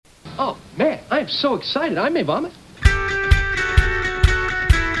Oh, man, I am so excited. I may vomit.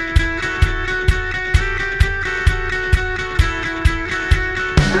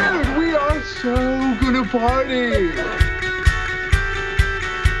 Dude, we are so gonna party!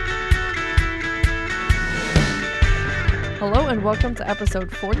 Hello and welcome to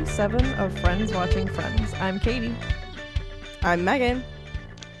episode 47 of Friends Watching Friends. I'm Katie. I'm Megan.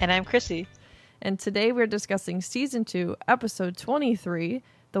 And I'm Chrissy. And today we're discussing season 2, episode 23,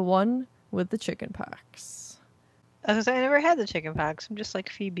 the one with the chicken pox. I was gonna say, I never had the chicken pox. I'm just like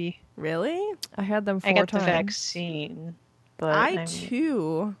Phoebe. Really? I had them 4 I got times. the vaccine. But I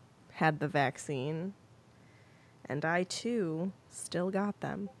too had the vaccine. And I too still got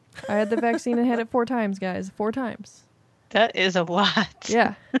them. I had the vaccine and had it 4 times, guys. 4 times. That is a lot.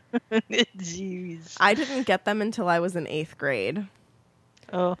 Yeah. Jeez. I didn't get them until I was in 8th grade.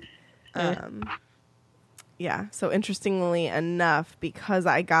 Oh. Yeah, so interestingly enough, because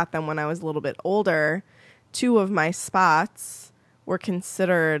I got them when I was a little bit older, 2 of my spots were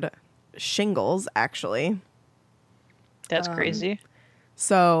considered shingles, actually. That's crazy.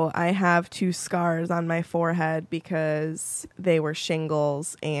 So I have 2 scars on my forehead because they were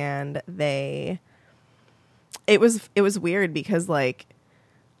shingles, and it was weird because like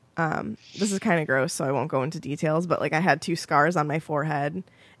this is kind of gross, so I won't go into details, but like I had 2 scars on my forehead,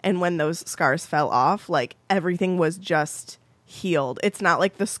 and when those scars fell off, like everything was just healed. It's not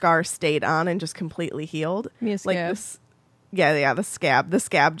like the scar stayed on and just completely healed. Me a Like scab. the scab. The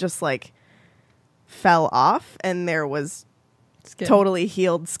scab just like fell off, and there was Skin. totally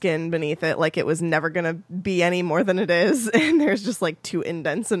healed skin beneath it. Like it was never gonna be any more than it is. And there's just like 2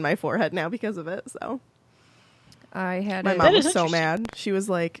 indents in my forehead now because of it. So I had my it. mom was is so interesting. mad. She was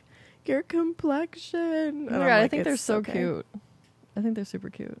like, "Your complexion." Oh my God, I think they're so cute. I think they're super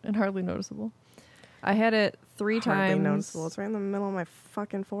cute and hardly noticeable. I had it 3 Hardly times. noticeable. It's right in the middle of my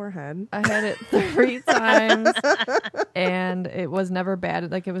fucking forehead. I had it 3 times, and it was never bad.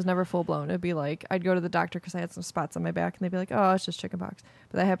 Like, it was never full blown. It'd be like, I'd go to the doctor because I had some spots on my back, and they'd be like, oh, it's just chicken pox.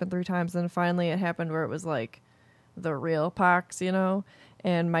 But that happened 3 times. Then finally it happened where it was like the real pox, you know?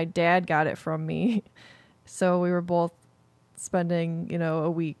 And my dad got it from me. So we were both spending,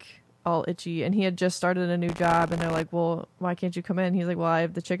 a week all itchy, and he had just started a new job, and they're like, well, why can't you come in? He's like, well, I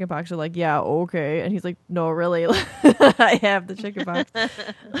have the chicken pox. They're like, yeah, okay. And he's like, no, really, I have the chicken pox. So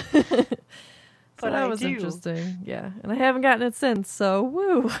But that I was do. interesting. Yeah. And I haven't gotten it since, so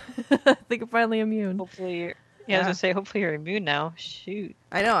woo. I think I'm finally immune. Hopefully you're... I was Yeah. gonna say, hopefully you're immune now. Shoot.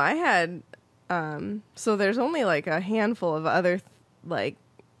 I know. I had so there's only like a handful of other like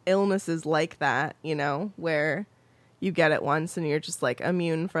illnesses like that, where you get it once and you're just like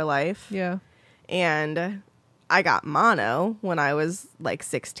immune for life. Yeah. And I got mono when I was like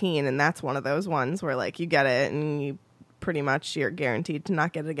 16, and that's one of those ones where like you get it and you pretty much you're guaranteed to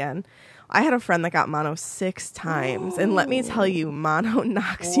not get it again. I had a friend that got mono 6 times, and let me tell you, mono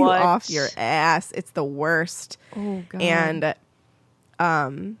knocks you What? off your ass. It's the worst. Oh, God. And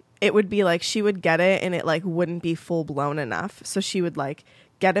it would be like she would get it and it like wouldn't be full blown enough. So she would like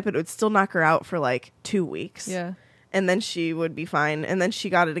get it, but it would still knock her out for like 2 weeks. Yeah. And then she would be fine. And then she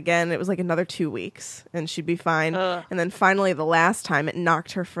got it again. It was like another 2 weeks and she'd be fine. Ugh. And then finally the last time it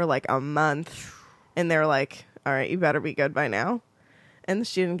knocked her for like a month. And they're like, all right, you better be good by now. And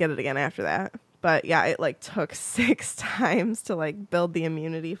she didn't get it again after that. But yeah, it like took 6 times to like build the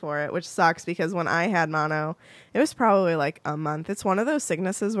immunity for it, which sucks because when I had mono, it was probably like a month. It's one of those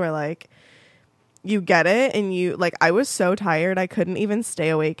sicknesses where like you get it and you like, I was so tired I couldn't even stay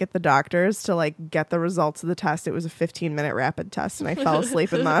awake at the doctor's to like get the results of the test. It was a 15-minute rapid test, and I fell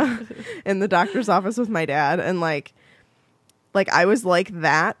asleep in the doctor's office with my dad, and like I was like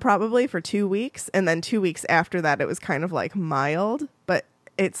that probably for 2 weeks, and then 2 weeks after that it was kind of like mild, but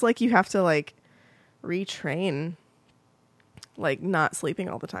it's like you have to like retrain like not sleeping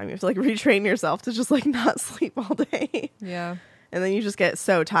all the time. You have to like retrain yourself to just like not sleep all day. Yeah. And then you just get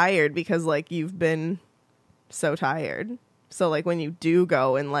so tired because like you've been so tired. So like when you do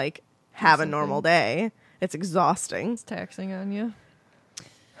go and like have a normal day, it's exhausting. It's taxing on you.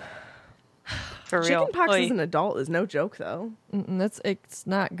 For real. Chickenpox Oy. as an adult is no joke though. It's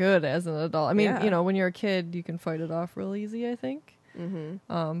not good as an adult. I mean, Yeah. when you're a kid, you can fight it off real easy, I think.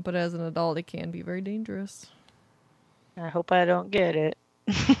 Mm-hmm. But as an adult, it can be very dangerous. I hope I don't get it.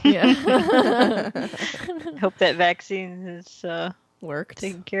 Yeah. I hope that vaccine is Worked.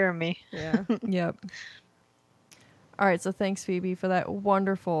 taking care of me. Yeah. Yep. All right. So thanks, Phoebe, for that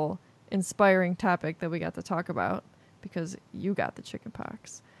wonderful, inspiring topic that we got to talk about, because you got the chicken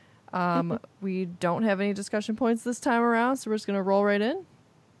pox. We don't have any discussion points this time around, so we're just going to roll right in.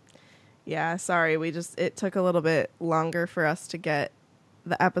 Yeah, sorry. It took a little bit longer for us to get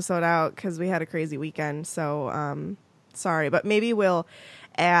the episode out because we had a crazy weekend. So sorry, but maybe we'll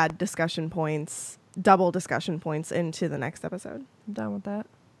add discussion points, double discussion points into the next episode. I'm down with that.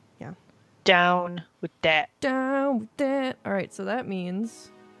 Yeah. Down with that. Down with that. All right, so that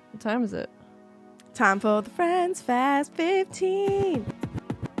means, what time is it? Time for the Friends Fast 15.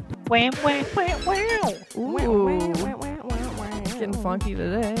 Wham, wham, wham, wham. Ooh, getting funky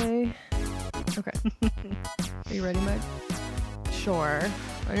today. Okay. Are you ready, Meg? Sure.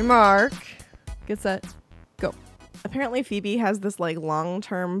 Ready, Mark. Get set. Go. Apparently Phoebe has this like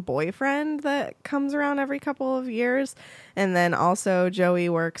long-term boyfriend that comes around every couple of years, and then also Joey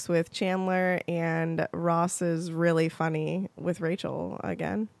works with Chandler, and Ross is really funny with Rachel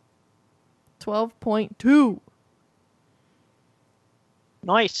again. 12.2.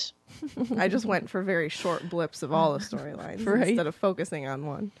 Nice. I just went for very short blips of all the storylines Right. instead of focusing on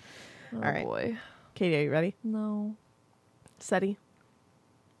one. Oh, All right. boy. Katie, are you ready? No. Steady.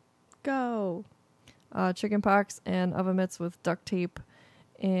 Go. Chicken pox and oven mitts with duct tape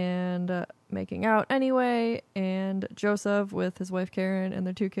and making out anyway, and Joseph with his wife Karen and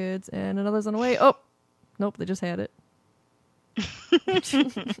their 2 kids, and another's on the way. Oh, nope, they just had it.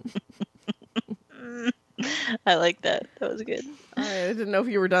 I like that. That was good. I didn't know if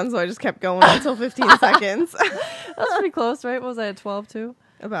you were done, so I just kept going until 15 seconds. That's pretty close, right? What was I at 12 too?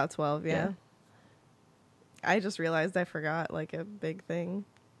 About 12, yeah. Yeah. I just realized I forgot like a big thing.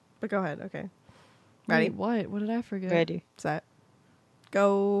 But go ahead, okay. Ready? Wait, what? What did I forget? Ready. Set.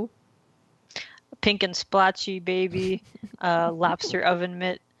 Go. Pink and splotchy baby. Lobster oven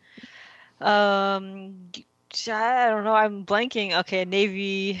mitt. I don't know. I'm blanking. Okay,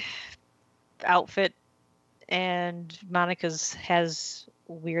 navy outfit. And Monica's has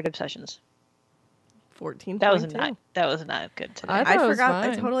weird obsessions. 14. That was not good today. I thought it was forgot. I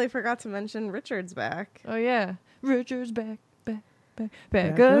fine. totally forgot to mention Richard's back. Oh yeah, Richard's back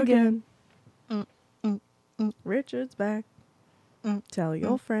again. Richard's back. Tell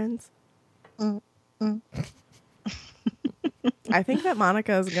your friends. I think that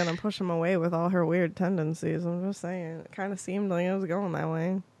Monica is gonna push him away with all her weird tendencies. I'm just saying. It kind of seemed like it was going that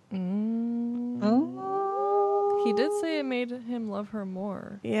way. He did say it made him love her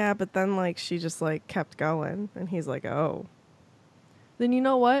more. Yeah, but then like she just like kept going, and he's like, "Oh." Then you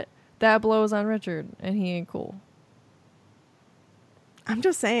know what? That blows on Richard, and he ain't cool. I'm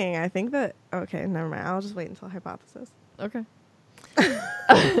just saying. I think that. Okay, never mind. I'll just wait until hypothesis. Okay.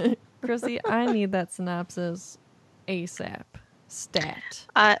 Chrissy, I need that synopsis ASAP. Stat.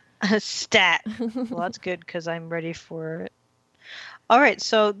 Stat. Well, that's good because I'm ready for it. All right,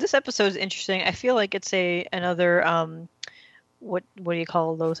 so this episode is interesting. I feel like it's another what do you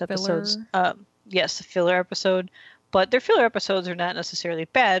call those episodes? Yes, a filler episode. But their filler episodes are not necessarily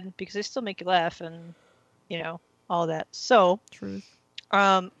bad because they still make you laugh and all that. So Truth.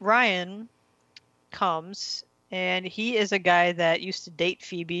 Ryan comes, and he is a guy that used to date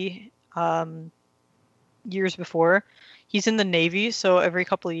Phoebe years before. He's in the Navy, so every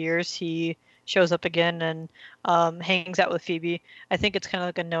couple of years he shows up again and hangs out with Phoebe. I think it's kind of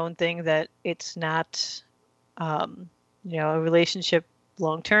like a known thing that it's not, a relationship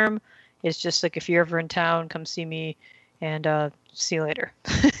long term. It's just like, if you're ever in town, come see me, and see you later.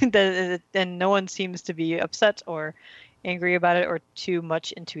 And no one seems to be upset or angry about it or too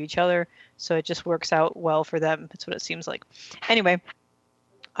much into each other, so it just works out well for them. That's what it seems like. Anyway,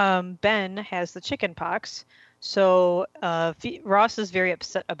 Ben has the chicken pox. So Ross is very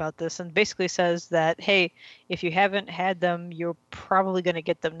upset about this and basically says that, hey, if you haven't had them, you're probably going to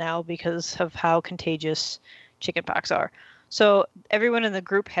get them now because of how contagious chickenpox are. So everyone in the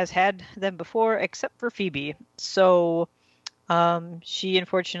group has had them before except for Phoebe. So she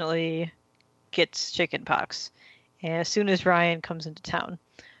unfortunately gets chickenpox as soon as Ryan comes into town.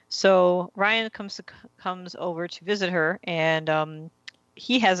 So Ryan comes over to visit her, and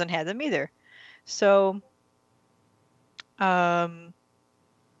he hasn't had them either. So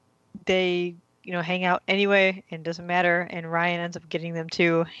they hang out anyway, and doesn't matter, and Ryan ends up getting them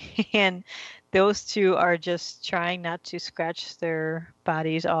too. And those two are just trying not to scratch their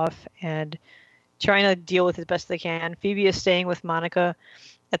bodies off and trying to deal with it best they can. Phoebe is staying with Monica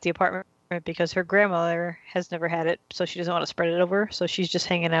at the apartment because her grandmother has never had it, so she doesn't want to spread it over, so she's just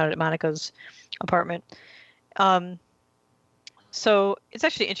hanging out at Monica's apartment. So it's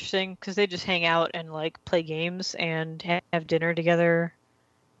actually interesting because they just hang out and like play games and have dinner together,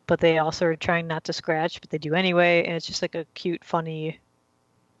 but they also are trying not to scratch, but they do anyway, and it's just like a cute, funny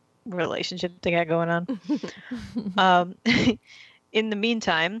relationship they got going on. In the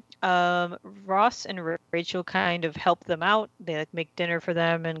meantime, Ross and Rachel kind of help them out. They like make dinner for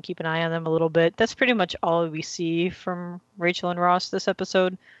them and keep an eye on them a little bit. That's pretty much all we see from Rachel and Ross this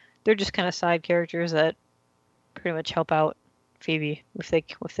episode. They're just kind of side characters that pretty much help out Phoebe if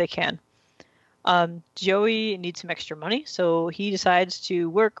they can. Joey needs some extra money, so he decides to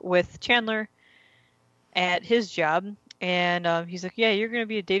work with Chandler at his job. And he's like, yeah, you're going to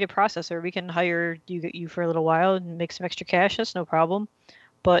be a data processor. We can hire you for a little while and make some extra cash. That's no problem.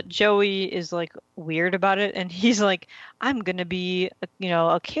 But Joey is like weird about it. And he's like, I'm going to be,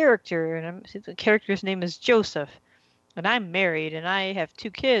 a character. And the character's name is Joseph. And I'm married and I have 2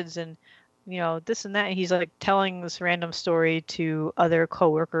 kids and, this and that. And he's like telling this random story to other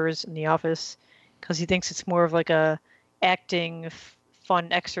coworkers in the office because he thinks it's more of like a acting fun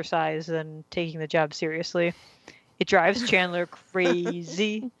exercise than taking the job seriously. It drives Chandler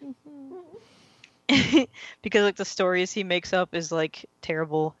crazy because like the stories he makes up is like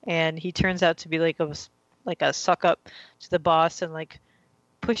terrible, and he turns out to be like a suck up to the boss and like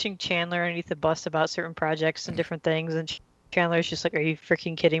pushing Chandler underneath the bus about certain projects and different things. And Chandler's just like, "Are you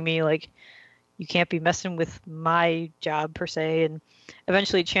freaking kidding me? Like, you can't be messing with my job per se." And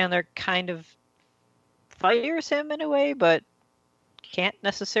eventually, Chandler kind of fires him in a way, but can't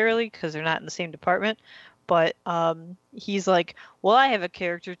necessarily because they're not in the same department. But he's like, well, I have a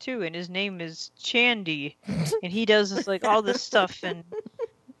character too, and his name is Chandy, and he does this, like all this stuff and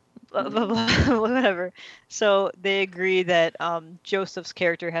blah, blah, blah, whatever. So they agree that Joseph's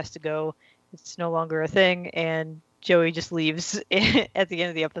character has to go. It's no longer a thing, and Joey just leaves at the end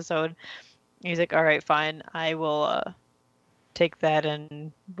of the episode. He's like, all right, fine, I will take that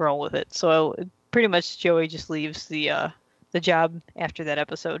and roll with it. So pretty much Joey just leaves the job after that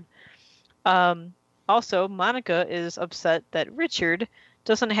episode. Also, Monica is upset that Richard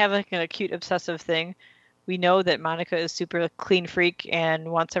doesn't have like an acute obsessive thing. We know that Monica is super clean freak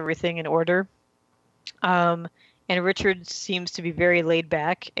and wants everything in order. And Richard seems to be very laid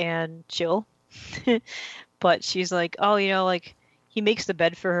back and chill. But she's like, oh, like he makes the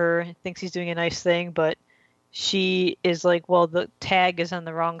bed for her, thinks he's doing a nice thing, but she is like, well, the tag is on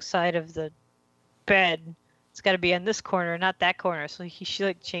the wrong side of the bed. It's got to be in this corner, not that corner. So she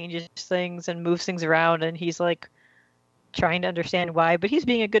like changes things and moves things around, and he's like trying to understand why, but he's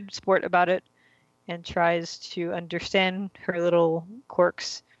being a good sport about it and tries to understand her little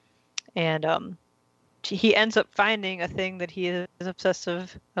quirks. And he ends up finding a thing that he is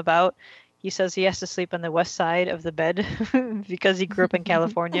obsessive about. He says he has to sleep on the west side of the bed because he grew up in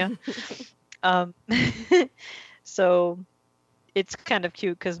California. So it's kind of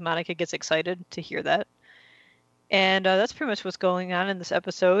cute because Monica gets excited to hear that. And that's pretty much what's going on in this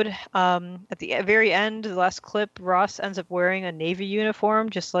episode. At the very end, the last clip, Ross ends up wearing a Navy uniform,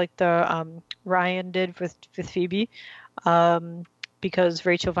 just like the Ryan did with Phoebe, because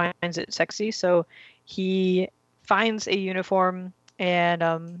Rachel finds it sexy. So he finds a uniform and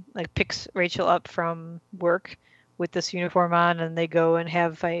like picks Rachel up from work with this uniform on, and they go and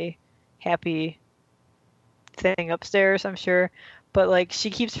have a happy thing upstairs, I'm sure. But like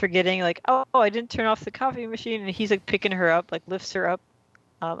she keeps forgetting, like, oh, I didn't turn off the coffee machine, and he's like picking her up, like lifts her up.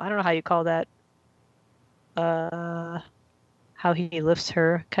 I don't know how you call that. How he lifts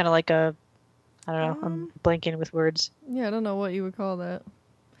her, kind of like a, I don't know. I'm blanking with words. Yeah, I don't know what you would call that.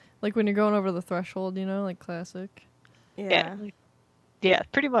 Like when you're going over the threshold, like classic. Yeah,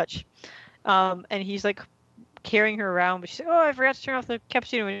 pretty much. And he's like carrying her around, but she's like, oh, I forgot to turn off the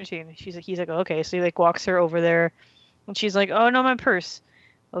cappuccino machine. He's like, okay, so he like walks her over there. And she's like, oh, no, my purse.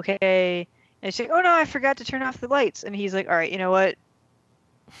 Okay. And she's like, oh, no, I forgot to turn off the lights. And he's like, all right, you know what?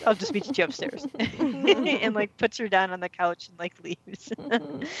 I'll just meet you upstairs. And, like, puts her down on the couch and, like, leaves.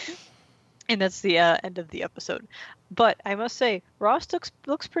 And that's the end of the episode. But I must say, Ross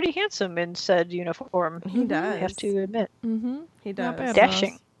looks pretty handsome in said uniform. He does. I have to admit. Mm-hmm. He does. Not bad,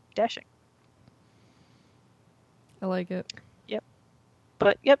 Dashing. Ross. Dashing. I like it. Yep.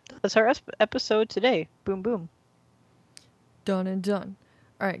 But, yep, that's our episode today. Boom, boom. Done and done.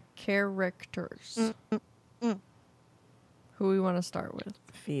 All right, characters. Who we want to start with?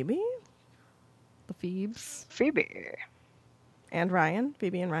 Phoebe The Phoebes. Phoebe. and Ryan.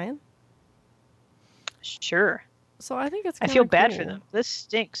 Phoebe and Ryan. Sure. So I think it's I kinda feel bad cool. for them. This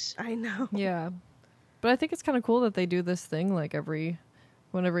stinks. I know. Yeah. But I think it's kind of cool that they do this thing like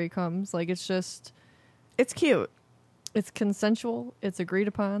whenever he comes. Like it's It's cute. it's consensual. It's agreed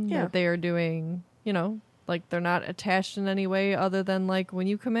upon Yeah. that they are doing, like they're not attached in any way other than like when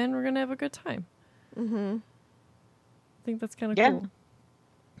you come in, we're going to have a good time. Mm-hmm. I think that's kind of Yeah. cool.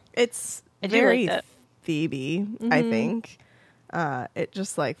 It's I do very like that. Phoebe, I Mhm. think. It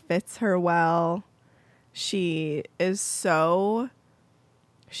just like fits her well. She is so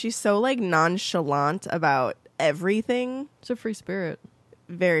she's so like nonchalant about everything. It's a free spirit.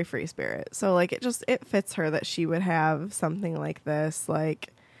 Very free spirit. So like it fits her that she would have something like this. Like,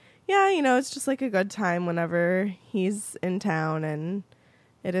 yeah, you know, it's just like a good time whenever he's in town, and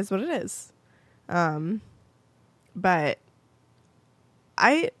it is what it is. But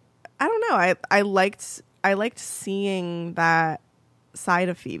I don't know. I liked seeing that side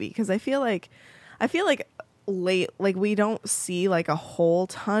of Phoebe, because I feel like we don't see like a whole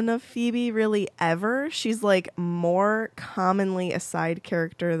ton of Phoebe really ever. She's like more commonly a side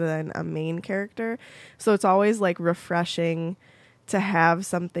character than a main character. So it's always like refreshing to have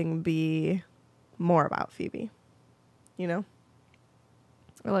something be more about Phoebe. You know?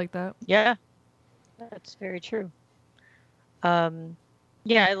 I like that. Yeah, that's very true.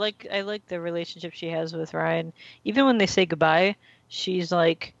 Yeah, I like the relationship she has with Ryan. Even when they say goodbye, she's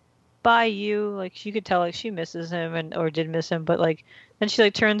like, "Bye, you." Like, you could tell like she misses him or did miss him, but like then she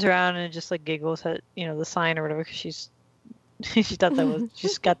like turns around and just like giggles at, you know, the sign or whatever, because she thought that was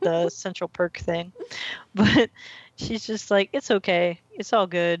she's got the Central Perk thing, but she's just like, it's okay, it's all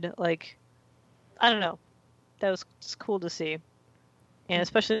good. Like, I don't know, that was just cool to see, and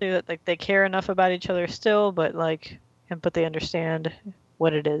especially that like they care enough about each other still, but they understand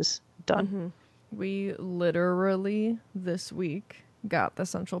what it is done. Mm-hmm. We literally this week got the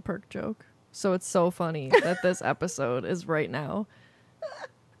Central Perk joke. So it's so funny that this episode is right now.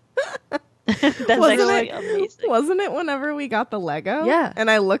 That's Wasn't actually it? amazing. Wasn't it whenever we got the Lego? Yeah. And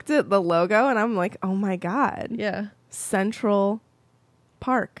I looked at the logo and I'm like, oh my God. Yeah. Central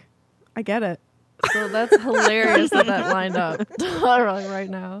Park. I get it. So that's hilarious that lined up right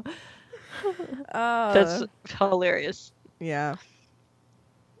now. That's hilarious. Yeah.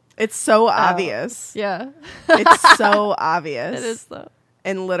 It's so obvious. Yeah. It's so obvious. It is though.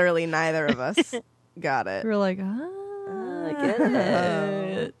 And literally neither of us got it. We're like, I get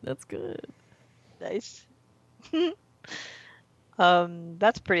it. That's good. Nice.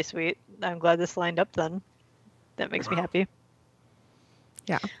 That's pretty sweet. I'm glad this lined up then. That makes me happy.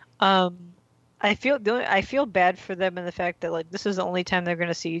 Yeah. I feel bad for them in the fact that like this is the only time they're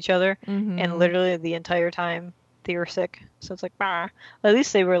gonna see each other, and literally the entire time they were sick. So it's like, bah. At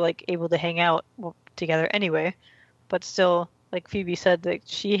least they were like able to hang out together anyway. But still, like Phoebe said, that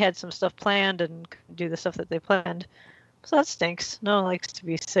she had some stuff planned and couldn't do the stuff that they planned. So that stinks. No one likes to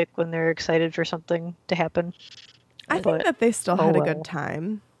be sick when they're excited for something to happen. I think that they still had a well. good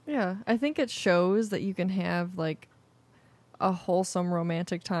time. Yeah. I think it shows that you can have like a wholesome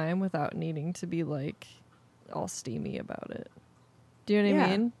romantic time without needing to be like all steamy about it. Do you know what I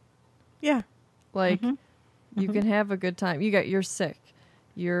mean? Yeah. Like you can have a good time. You're sick.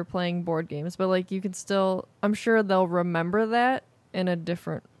 You're playing board games, but like you can still, I'm sure they'll remember that in a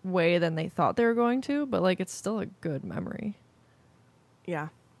different way than they thought they were going to, but like it's still a good memory. Yeah.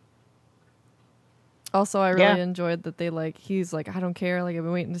 Also, I really enjoyed that he's like, I don't care, like I've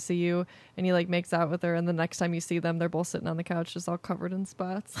been waiting to see you, and he like makes out with her, and the next time you see them, they're both sitting on the couch just all covered in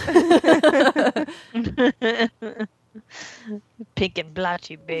spots. Pink and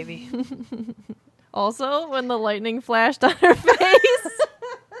blotchy, baby. Also, when the lightning flashed on her face.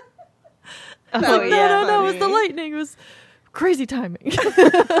 Oh yeah. No, it was the lightning. It was crazy timing.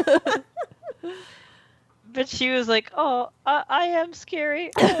 But she was like, "Oh, I am scary."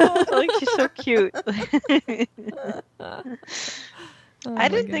 Oh, like she's so cute. I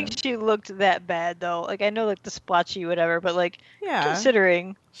didn't think she looked that bad though. Like I know like the splotchy whatever, but like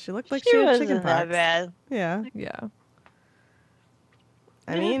considering she looked like she she had wasn't chicken that pox. bad. Yeah. Yeah.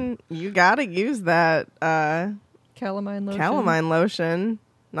 I mean, you gotta use that Calamine lotion. calamine lotion.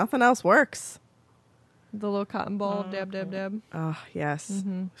 Nothing else works. The little cotton ball, dab, dab, dab. Oh, yes.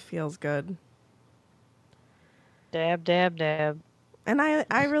 Feels good. Dab, dab, dab. And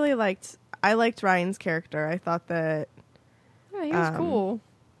I really liked Ryan's character. I thought that Yeah, he was cool.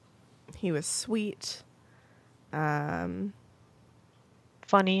 he was sweet. Funny.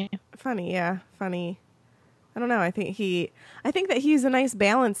 Funny, yeah. Funny. I don't know. I think that he's a nice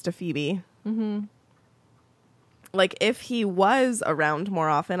balance to Phoebe. Mm-hmm. Like, if he was around more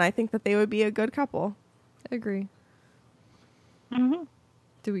often, I think that they would be a good couple. I agree. Mm-hmm.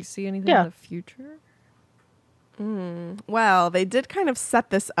 Do we see anything in the future? Well, they did kind of set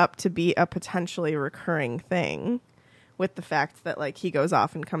this up to be a potentially recurring thing with the fact that, like, he goes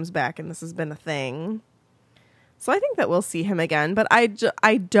off and comes back and this has been a thing. So I think that we'll see him again, but I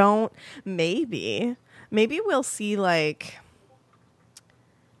don't, maybe we'll see, like,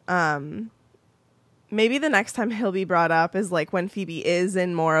 maybe the next time he'll be brought up is, like, when Phoebe is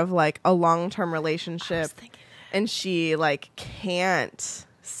in more of, like, a long-term relationship and she, like, can't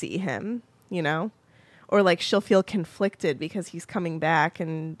see him, you know? or like she'll feel conflicted because he's coming back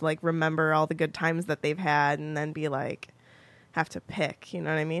and like remember all the good times that they've had and then be like have to pick, you know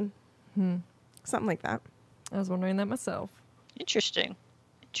what I mean? Something like that. I was wondering that myself. Interesting.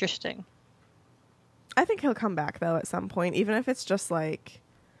 I think he'll come back though at some point, even if it's just like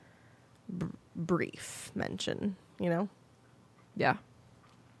brief mention, you know? Yeah.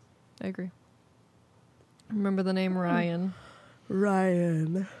 I agree. Remember the name Ryan.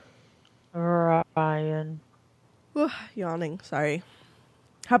 Ryan. Yawning, sorry.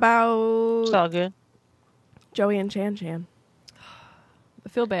 How It's about all good. Joey and Chan Chan? I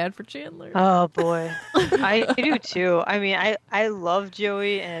feel bad for Chandler. Oh boy, I do too. I mean, I love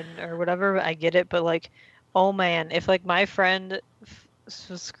Joey or whatever. I get it, but like, oh man, if like my friend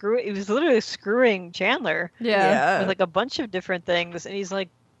was he was literally screwing Chandler with like a bunch of different things, and he's like,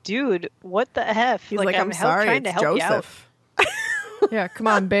 dude, what the heck? He's like, I'm sorry, trying to it's help you out. Joseph. Yeah, come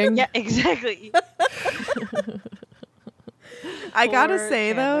on, Bing. Yeah, exactly. I gotta Poor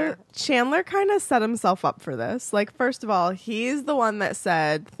say Chandler. though, Chandler kind of set himself up for this. Like, first of all, he's the one that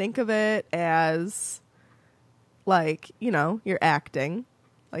said, think of it as like, you know, you're acting.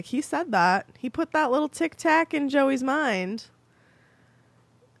 Like, he said that. He put that little tic tac in Joey's mind.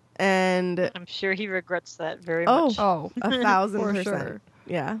 And I'm sure he regrets that very Oh. much. Oh, 1,000%. for sure.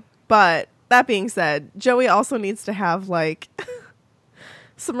 Yeah. But that being said, Joey also needs to have like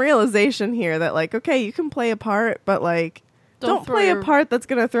some realization here that like, okay, you can play a part, but like don't throw play a your- part that's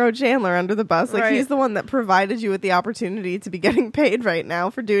going to throw Chandler under the bus. Like, Right. he's the one that provided you with the opportunity to be getting paid right now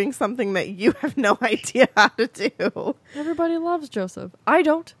for doing something that you have no idea how to do. Everybody loves Joseph. I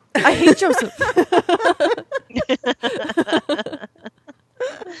don't. I hate Joseph.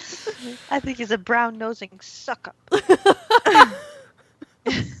 I think he's a brown nosing suck up.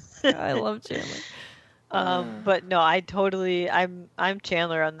 I love Chandler. But no, I'm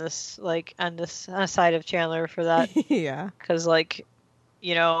Chandler on this, like on this side of Chandler for that. Yeah. Because, like,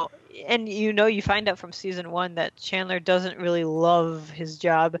 you know, and you find out from season 1 that Chandler doesn't really love his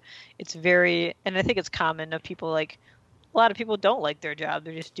job. It's very, and I think it's common of people, like, a lot of people don't like their job.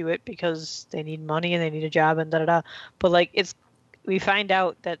 They just do it because they need money and they need a job and da-da-da. But, like, we find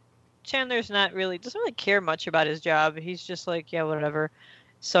out that Chandler's doesn't really care much about his job. He's just like, yeah, whatever.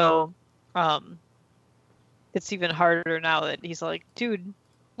 So, it's even harder now that he's like, dude,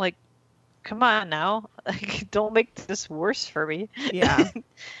 like, come on now. Like, don't make this worse for me. Yeah.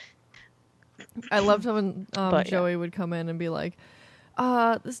 I loved when But, yeah. Joey would come in and be like,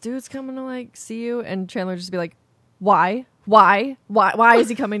 this dude's coming to like see you, and Chandler would just be like, why is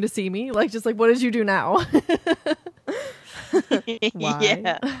he coming to see me? Like, just like, what did you do now? Why?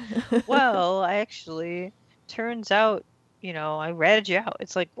 Yeah. Well, I actually, turns out, I ratted you out.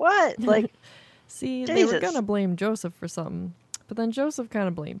 It's like, what? Like, See, they were Jesus. gonna blame Joseph for something, but then Joseph kind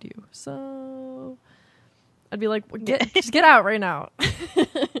of blamed you. So I'd be like, just get out right now.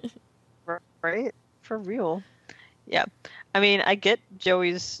 right? For real. Yeah. I mean, I get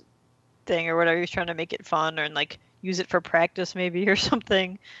Joey's thing or whatever. He's trying to make it fun or like use it for practice maybe or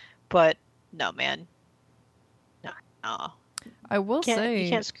something. But no, man. No. I will You say,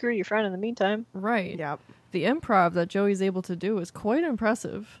 can't screw your friend in the meantime. right? Yep. The improv that Joey's able to do is quite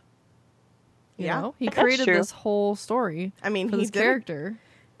impressive. You Yeah. know? He That's created true. this whole story I mean, for he this did. character.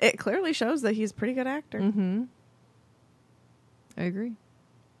 It clearly shows that he's a pretty good actor. Mm-hmm. I agree.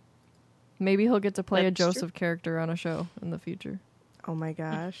 Maybe he'll get to play a That's true. Joseph character on a show in the future. Oh my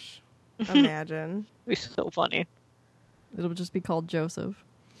gosh. Imagine. It'd be so funny. It'll just be called Joseph.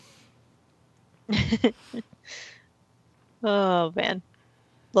 Oh man,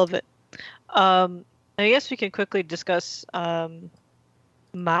 love it. I guess we can quickly discuss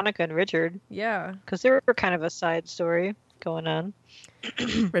Monica and Richard Yeah. because they were kind of a side story going on.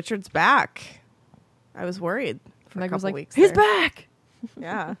 Richard's back. I was worried for Meg a was couple like, weeks. he's there. back.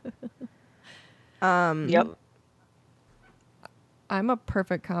 Yeah. Yep. I'm a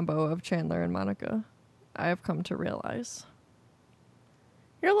perfect combo of Chandler and Monica. I have come to realize.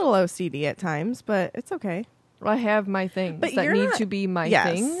 You're a little OCD at times, but it's okay. I have my things But that you're need not- to be my Yes.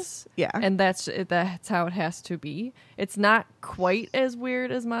 things. Yeah. And that's how it has to be. It's not quite as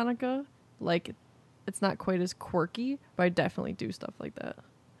weird as Monica. Like, it's not quite as quirky, but I definitely do stuff like that.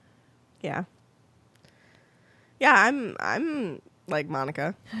 Yeah. Yeah, I'm like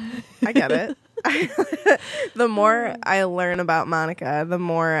Monica. I get it. The more I learn about Monica, the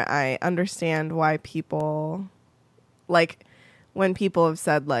more I understand why people, like, when people have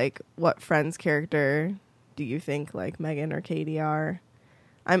said, like, what Friends character do you think, like, Megan or Katie are?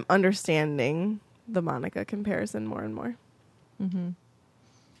 I'm understanding the Monica comparison more and more. Mm-hmm.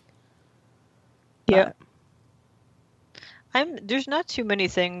 Yep. There's not too many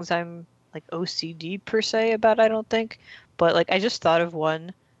things I'm like OCD per se about it, I don't think. But like I just thought of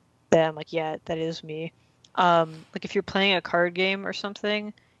one that I'm like, yeah, that is me. Like if you're playing a card game or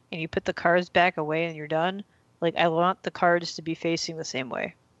something and you put the cards back away and you're done, like I want the cards to be facing the same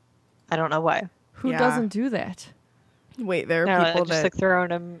way. I don't know why. Who Yeah. doesn't do that? Wait, there No, are people just that like throwing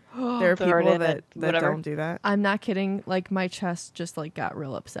them. there are throw it people in that, and that whatever. don't do that. I'm not kidding. Like my chest just like got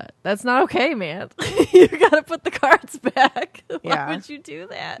real upset. That's not okay, man. You gotta put the cards back. Why Yeah. would you do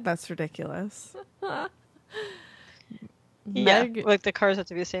that? That's ridiculous. Yeah, Meg- like the cars have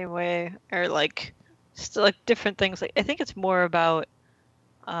to be the same way, or like still like different things. Like I think it's more about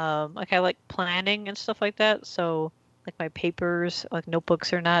like I like planning and stuff like that. So like my papers, like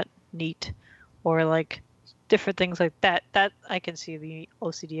notebooks are not neat, or like different things like that. That I can see the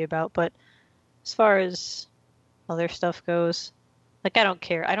OCD about. But as far as other stuff goes, like I don't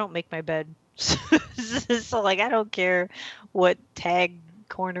care. I don't make my bed, so like I don't care what tag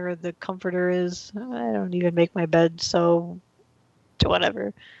corner the comforter is. I don't even make my bed, so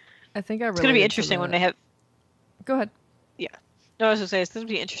whatever. I think I It's gonna be interesting when I have. Go ahead. No, I was gonna say it's gonna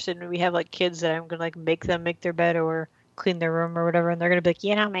be interesting when we have like kids that I'm gonna like make them make their bed or clean their room or whatever, and they're gonna be like,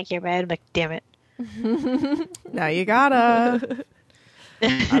 "You don't make your bed." I'm like, damn it. Now you gotta.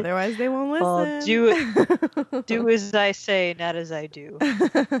 Otherwise, they won't listen. Well, do as I say, not as I do.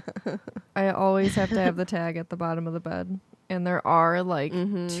 I always have to have the tag at the bottom of the bed. And there are like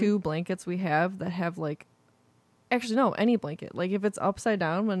two blankets we have that have like, actually no, any blanket. Like if it's upside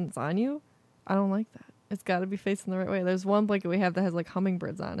down when it's on you, I don't like that. It's got to be facing the right way. There's one blanket we have that has like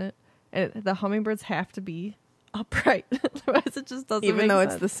hummingbirds on it, and the hummingbirds have to be upright. Otherwise, it just doesn't. Even make though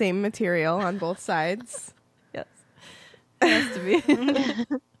sense. it's the same material on both sides. Yes, it has to be.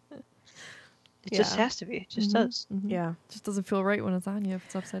 It just Yeah. has to be. It just does. Yeah. It just doesn't feel right when it's on you if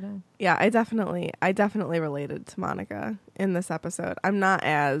it's upside down. Yeah, I definitely related to Monica in this episode. I'm not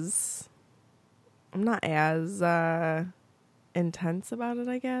as intense about it,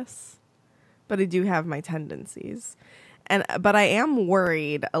 I guess. But I do have my tendencies. But I am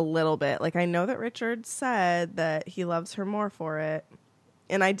worried a little bit. Like I know that Richard said that he loves her more for it.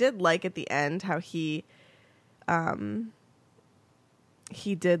 And I did like at the end how he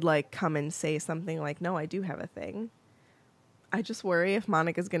did like come and say something like, "No, I do have a thing." I just worry if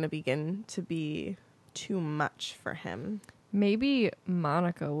Monica's going to begin to be too much for him. Maybe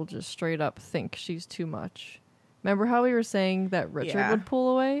Monica will just straight up think she's too much. Remember how we were saying that Richard Yeah. would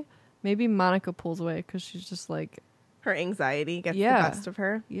pull away? Maybe Monica pulls away because she's just like, Her anxiety gets Yeah. the best of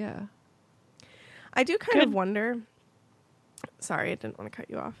her. yeah. I do kind of Good. wonder. Sorry, I didn't want to cut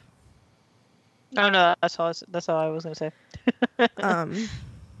you off. No, that's all I was gonna say.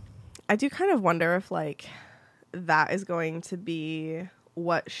 I do kind of wonder if like that is going to be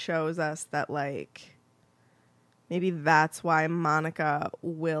what shows us that like maybe that's why Monica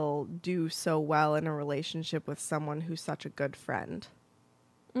will do so well in a relationship with someone who's such a good friend.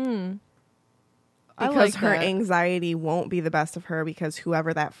 I Because like her that. anxiety won't be the best of her because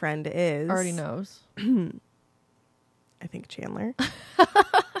whoever that friend is Already knows. I think Chandler.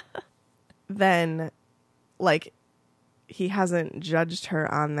 Then like he hasn't judged her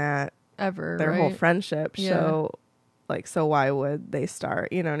on that Ever, their right? whole friendship. Yeah. So why would they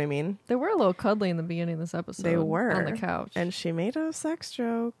start? You know what I mean? They were a little cuddly in the beginning of this episode. They were on the couch. and she made a sex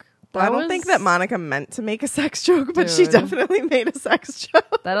joke. That I don't think was- that Monica meant to make a sex joke, but she Dude. definitely made a sex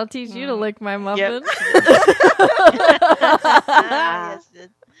joke. That'll teach you to lick my muffin. Yes,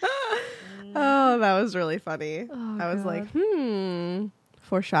 it- Oh, that was really funny. Oh, I was God. like,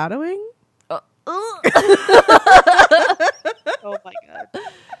 foreshadowing. oh my god.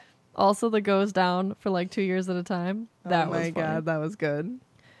 Also, the goes down for like 2 years at a time. That oh was my funny. god, that was good.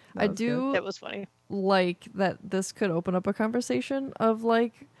 That I was do That was funny. like that this could open up a conversation of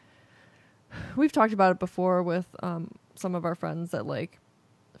like we've talked about it before with some of our friends that like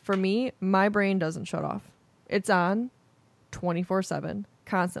for me my brain doesn't shut off. It's on 24/7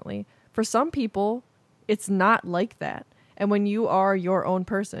 constantly. For some people it's not like that. And when you are your own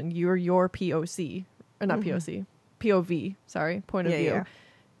person, you're your POC or not POC, POV, sorry, point of Yeah, view. yeah.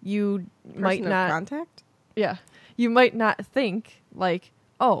 You Person might of not contact. yeah. You might not think like,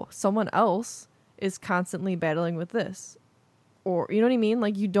 oh, someone else is constantly battling with this. Or, you know what I mean?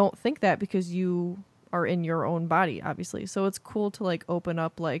 Like, you don't think that because you are in your own body, obviously. So it's cool to, like, open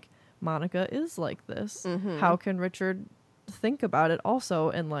up, like, Monica is like this. How can Richard think about it also?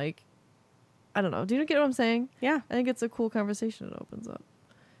 And, like, I don't know. Do you get what I'm saying? Yeah. I think it's a cool conversation it opens up.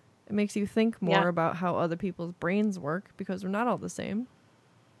 It makes you think more Yeah. about how other people's brains work because we're not all the same.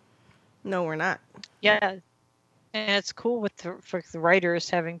 No, we're not. Yeah, and it's cool with for the writers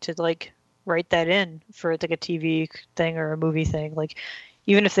having to like write that in for like a TV thing or a movie thing. Like,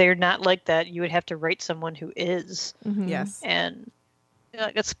 even if they're not like that, you would have to write someone who is, Mhm. Yes. and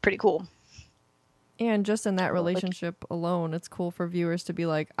that's pretty cool. And just in that Like- relationship alone, it's cool for viewers to be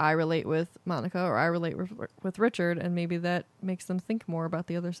like, I relate with Monica or I relate with Richard, and maybe that makes them think more about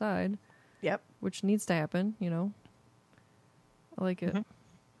the other side, Yep. which needs to happen, you know? I like it. Mhm.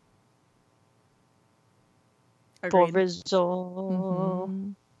 Agreed. Borizol.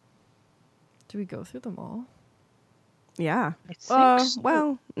 Mhm. Do we go through them all? Yeah. I think so.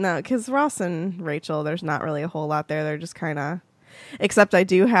 Well, no, because Ross and Rachel, there's not really a whole lot there. They're just kind of. Except I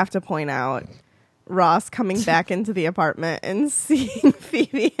do have to point out Ross coming back into the apartment and seeing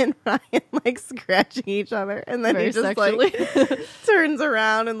Phoebe and Ryan like scratching each other, and then Very he just sexually. like turns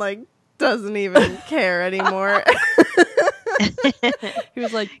around and like doesn't even care anymore. He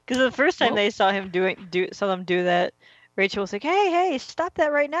was like, Because the first time Well- they saw him saw them do that, Rachel was like, "Hey, stop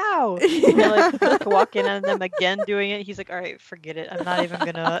that right now!" And they're like walk in on them again doing it. He's like, "All right, forget it. I'm not even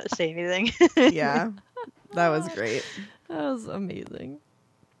gonna say anything." Yeah, that was great. that was amazing.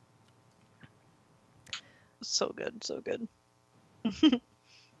 So good, so good.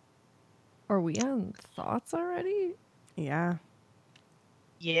 Are we on thoughts already? Yeah,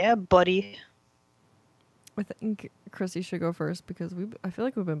 Yeah, buddy. I think Chrissy should go first because I feel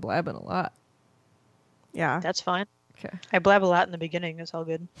like we've been blabbing a lot. yeah. That's fine. Okay. I blab a lot in the beginning. It's all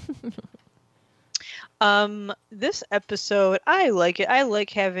good. This episode, I like it. I like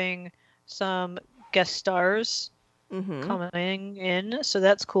having some guest stars Mm-hmm. coming in, so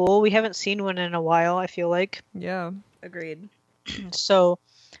that's cool. We haven't seen one in a while, I feel like. Yeah. Agreed. So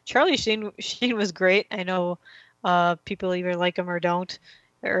Charlie Sheen was great. I know people either like him or don't,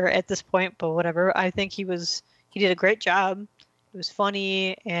 or at this point, but whatever. I think he did a great job. It was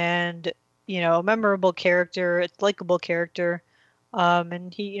funny and a memorable character, a likable character,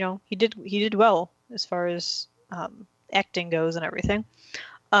 and he did well as far as acting goes and everything.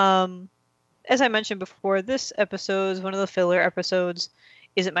 As I mentioned before, this episode is one of the filler episodes.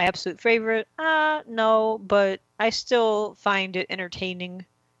 Is it my absolute favorite? No, but I still find it entertaining,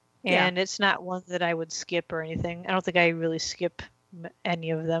 and it's not one that I would skip or anything. I don't think I really skip any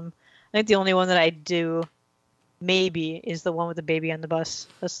of them. I think the only one that I do maybe is the one with the baby on the bus.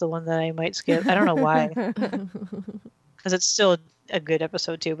 That's the one that I might skip. I don't know why, because it's still a good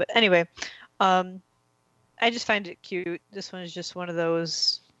episode too. But anyway, I just find it cute. This one is just one of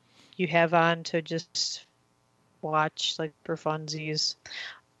those you have on to just watch like for funsies.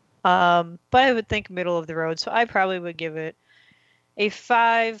 But I would think middle of the road, so I probably would give it a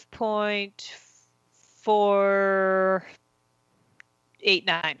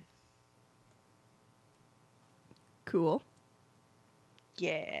 5.489. Cool.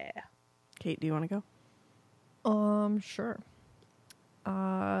 Yeah. Kate, do you want to go? Sure.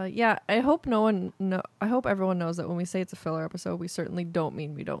 Yeah, I hope I hope everyone knows that when we say it's a filler episode, we certainly don't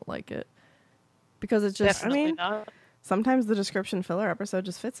mean we don't like it. Because it's just Definitely mean- not. Sometimes the description filler episode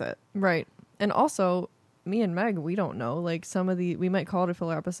just fits it. right. And also, me and Meg, we don't know. Like we might call it a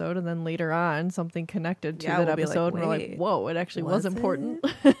filler episode, and then later on, something connected to Yeah, that we'll be like, episode, and we're like, "Wait, "Whoa, it actually was was important."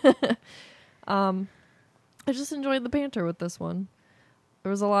 I just enjoyed the banter with this one. There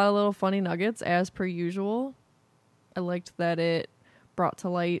was a lot of little funny nuggets, as per usual. I liked that it brought to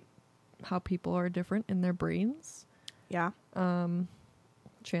light how people are different in their brains. Yeah.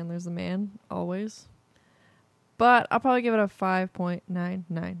 Chandler's the man, always. But I'll probably give it a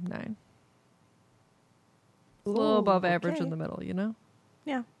 5.999. A little Ooh, above average okay. in the middle, you know?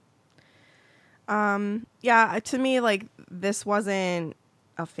 Yeah. Yeah, to me, like, this wasn't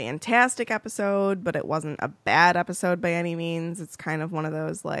a fantastic episode, but it wasn't a bad episode by any means. It's kind of one of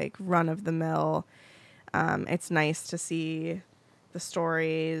those, like, run-of-the-mill. It's nice to see the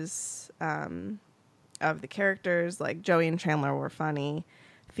stories of the characters. Like, Joey and Chandler were funny.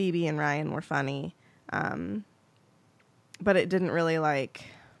 Phoebe and Ryan were funny. But it didn't really, like,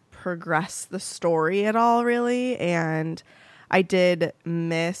 progress the story at all, really. And I did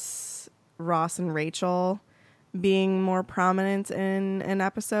miss Ross and Rachel being more prominent in an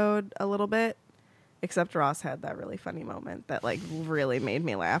episode a little bit. Except Ross had that really funny moment that, like, really made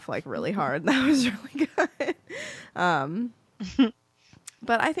me laugh, like, really hard. That was really good.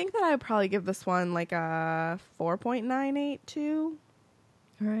 But I think that I would probably give this one, like, a 4.982.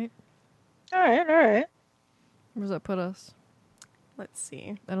 All right. All right. Where does that put us? Let's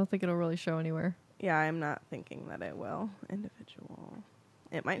see. I don't think it'll really show anywhere. Yeah, I'm not thinking that it will. Individual.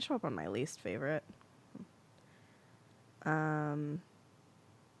 It might show up on my least favorite.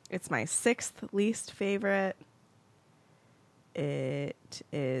 It's my 6th least favorite. It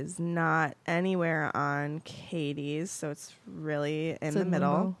is not anywhere on Katie's, so it's really in It's the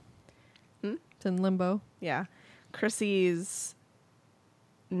middle. limbo. It's in limbo. Yeah. Chrissy's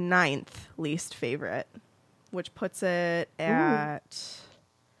ninth least favorite, which puts it at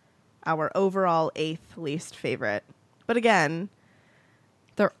our overall 8th least favorite. But again,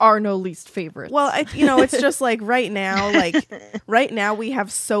 There are no least favorites. well, it's just like right now we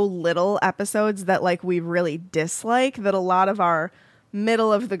have so little episodes that like we really dislike that a lot of our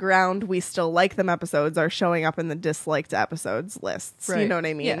middle of the ground we still like them episodes are showing up in the disliked episodes lists. You Right. know what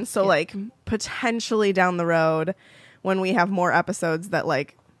I mean? Yeah, So yeah. like potentially down the road when we have more episodes that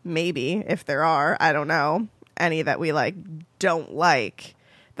like maybe if there are, I don't know, any that we like don't like,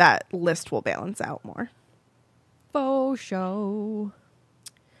 that list will balance out more. faux show.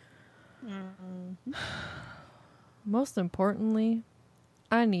 Most importantly,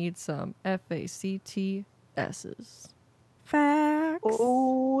 I need some FACTS's. Facts.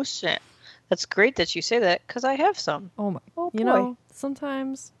 Oh shit! That's great that you say that because I have some. Oh my! Oh, you boy. know,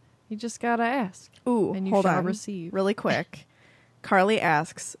 sometimes you just gotta ask. Ooh, And you hold shall on. receive. Really quick. Carly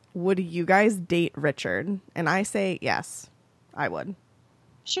asks, would you guys date Richard? And I say yes, I would.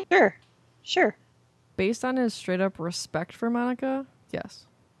 Sure. Based on his straight up respect for Monica, yes,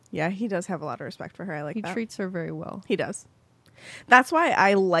 Yeah, he does have a lot of respect for her. I like he that. treats her very well. He does. That's why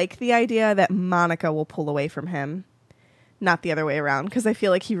I like the idea that Monica will pull away from him, not the other way around, because I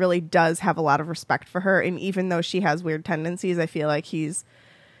feel like he really does have a lot of respect for her. And even though she has weird tendencies, I feel like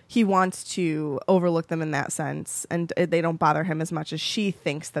he wants to overlook them in that sense, and they don't bother him as much as she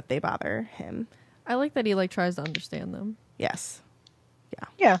thinks that they bother him. I like that he like tries to understand them. Yes.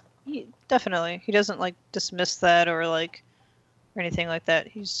 Yeah. Definitely. He doesn't like dismiss that or anything like that.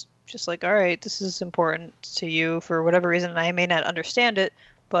 He's just like, all right, this is important to you for whatever reason. I may not understand it,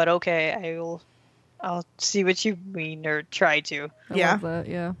 but okay, I'll see what you mean or try to. I Yeah. love that.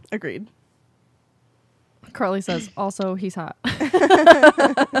 Yeah. Agreed. Carly says also he's hot.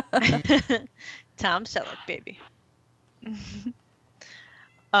 Tom Selleck, baby.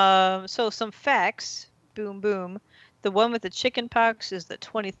 So some facts. Boom, boom. The one with the chicken pox is the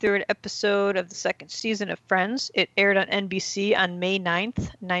 23rd episode of the second season of Friends. It aired on NBC on May 9th,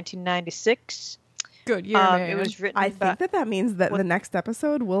 1996. Good year, man. It was written I by... think that means that What- the next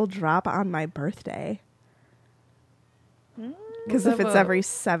episode will drop on my birthday. Because if have it's a- every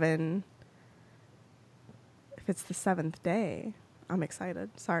 7, if it's the 7th day, I'm excited.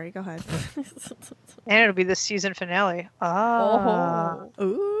 Sorry, go ahead. And it'll be the season finale. Ah.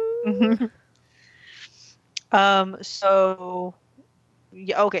 Ooh. So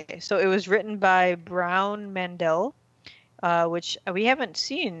it was written by Brown Mandel, which we haven't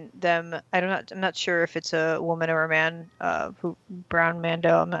seen them. I'm not sure if it's a woman or a man. Who Brown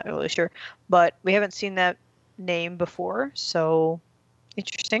Mandel? I'm not really sure, but we haven't seen that name before. So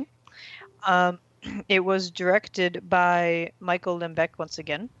interesting. It was directed by Michael Lembeck once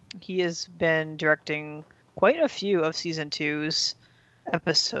again. He has been directing quite a few of season 2's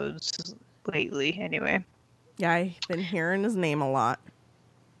episodes lately, anyway. Yeah, I've been hearing his name a lot.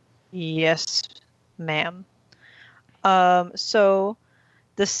 Yes, ma'am. So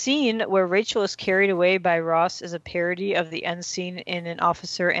the scene where Rachel is carried away by Ross is a parody of the end scene in An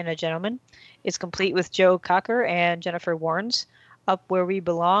Officer and a Gentleman. It's complete with Joe Cocker and Jennifer Warnes, Up Where We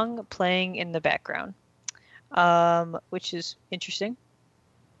Belong, playing in the background, which is interesting.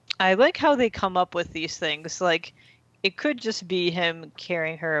 I like how they come up with these things. Like, it could just be him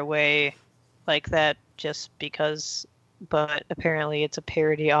carrying her away like that just because, but apparently it's a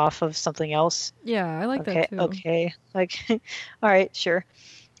parody off of something else. Yeah, I like that too. Okay. Like, all right, sure.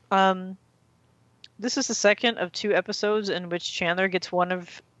 This is the second of 2 episodes in which Chandler gets one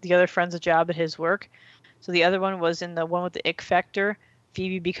of the other friends a job at his work. So the other one was in the one with the ick factor.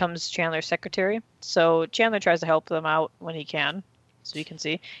 Phoebe becomes Chandler's secretary. So Chandler tries to help them out when he can, so you can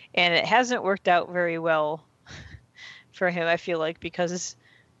see. And it hasn't worked out very well for him, I feel like, because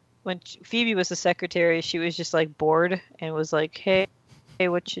when Phoebe was the secretary, she was just like bored and was like, hey,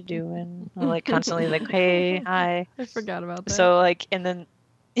 what you doing? And, like constantly like, hey, hi. I forgot about that. So like, and then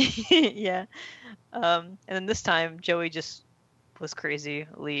yeah, and then this time Joey just was crazily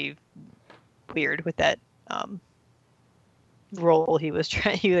weird with that role he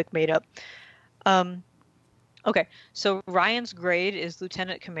like made up. Okay, so Ryan's grade is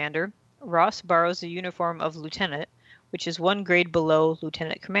lieutenant commander. Ross borrows the uniform of lieutenant, which is 1 grade below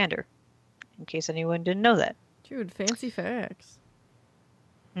lieutenant commander, in case anyone didn't know that. Dude, fancy facts.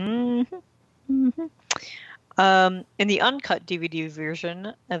 In the uncut DVD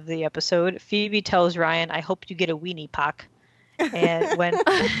version of the episode, Phoebe tells Ryan, "I hope you get a weenie pock," and when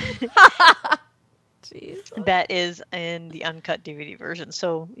Jeez. that is in the uncut DVD version.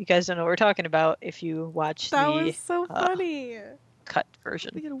 So you guys don't know what we're talking about if you watch That the was so funny. cut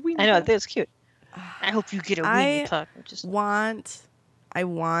version. We get a weenie I know, I pock. think it's cute. I hope you get a weenie I puck. Just want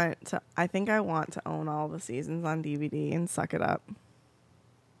I think I want to own all the seasons on DVD and suck it up.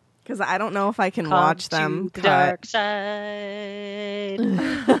 Because I don't know if I can watch them to the cut. dark side.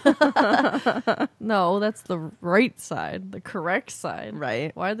 No, that's the right side, the correct side.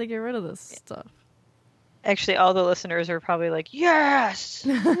 Right. Why'd they get rid of this stuff? Actually, all the listeners are probably like, yes!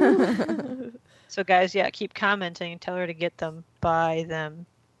 So, guys, yeah, keep commenting. Tell her to get them. Buy them.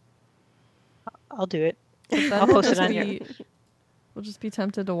 I'll do it. Then I'll post it on your... We'll just be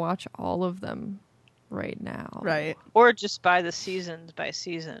tempted to watch all of them right now. Right. Or just buy the seasons by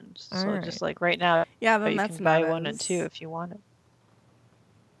seasons. So Alright. just like right now, Yeah, but then you that's can buy not 1 and as- 2 if you want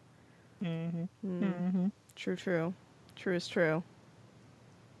it. Mm-hmm. True. True is true.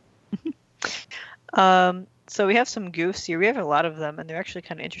 So we have some goofs here. We have a lot of them, and they're actually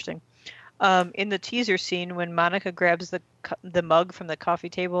kind of interesting. In the teaser scene, when Monica grabs the mug from the coffee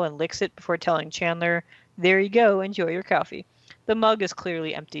table and licks it before telling Chandler, "There you go, enjoy your coffee." The mug is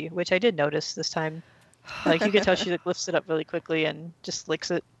clearly empty, which I did notice this time. Like you could tell she like lifts it up really quickly and just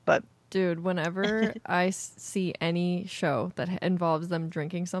licks it. But Dude, whenever I see any show that involves them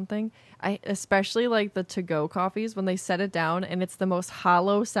drinking something, I especially like the to-go coffees when they set it down and it's the most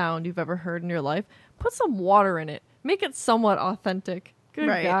hollow sound you've ever heard in your life. Put some water in it. Make it somewhat authentic. Good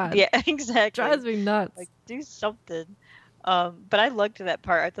Right. God. yeah, exactly. Drives me nuts. Like do something. But I liked that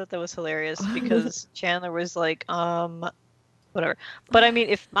part. I thought that was hilarious because Chandler was like, whatever. But I mean,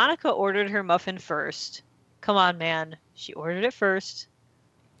 if Monica ordered her muffin first, come on, man. She ordered it first.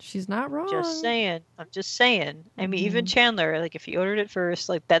 She's not wrong. Just saying. I'm just saying. I mean, even Chandler, like, if he ordered it first,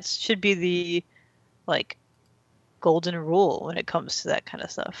 like, that should be the, like, golden rule when it comes to that kind of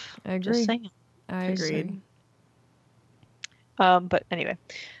stuff. I agree. Just saying. I Agreed. agree. But anyway.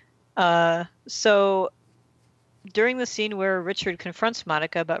 So during the scene where Richard confronts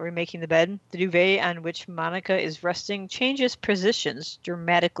Monica about remaking the bed, the duvet on which Monica is resting changes positions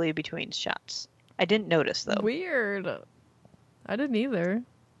dramatically between shots. I didn't notice, though. Weird. I didn't either.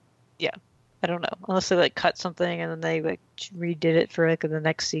 I don't know, unless they like cut something and then they like redid it for like the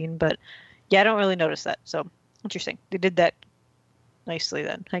next scene. But yeah, I don't really notice that. So interesting. They did that nicely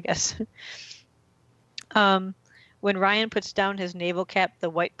then, I guess. When Ryan puts down his naval cap, the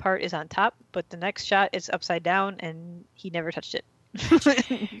white part is on top, but the next shot is upside down and he never touched it.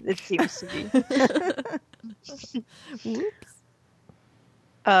 It seems to be. Whoops.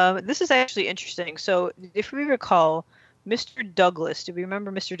 This is actually interesting. So if we recall, Mr. Douglas, do we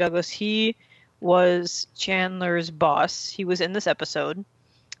remember Mr. Douglas? He was Chandler's boss. He was in this episode.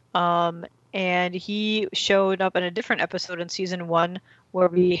 And he showed up in a different episode in season 1 where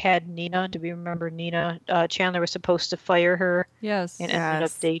we had Nina. Do we remember Nina? Chandler was supposed to fire her Yes. and ended up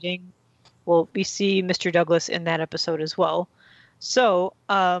Yes. dating. Well, we see Mr. Douglas in that episode as well. So,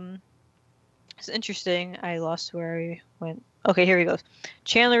 it's interesting. I lost where I went. Okay, here he goes.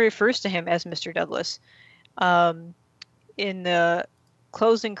 Chandler refers to him as Mr. Douglas. In the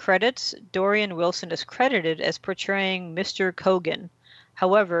closing credits, Dorian Wilson is credited as portraying Mr. Cogan.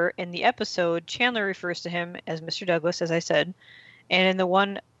 However, in the episode, Chandler refers to him as Mr. Douglas, as I said. And in the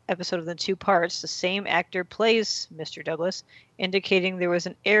one episode of the 2 parts, the same actor plays Mr. Douglas, indicating there was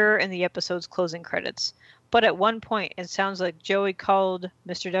an error in the episode's closing credits. But at one point, it sounds like Joey called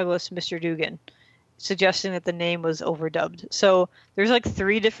Mr. Douglas Mr. Dugan, suggesting that the name was overdubbed. So there's like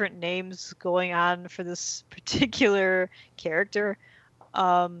 3 different names going on for this particular character.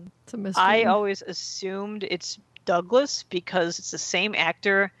 It's a mystery. I always assumed it's Douglas because it's the same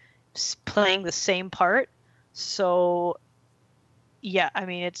actor playing the same part. So yeah, I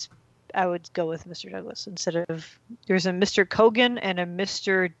mean, I would go with Mr. Douglas instead of, there's a Mr. Cogan and a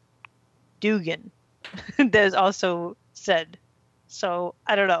Mr. Dugan that is also said. So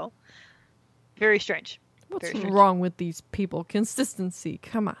I don't know. Very strange. What's Very strange. wrong with these people? Consistency.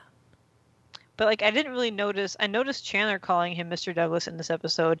 Come on. But like, I didn't really notice. I noticed Chandler calling him Mr. Douglas in this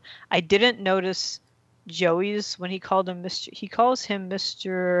episode. I didn't notice Joey's when he called him Mr. He calls him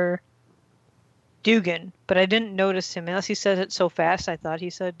Mr. Dugan, but I didn't notice him unless he says it so fast. I thought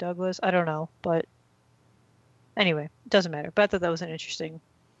he said Douglas. I don't know, but anyway, it doesn't matter. But I thought that was an interesting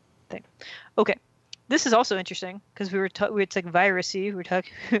thing. Okay, this is also interesting because it's like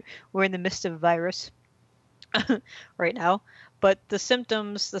virusy. We're in the midst of virus right now. But the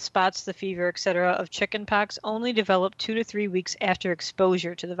symptoms, the spots, the fever, etc. of chickenpox only develop 2 to 3 weeks after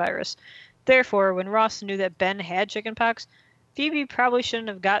exposure to the virus. Therefore, when Ross knew that Ben had chickenpox, Phoebe probably shouldn't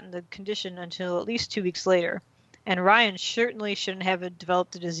have gotten the condition until at least 2 weeks later. And Ryan certainly shouldn't have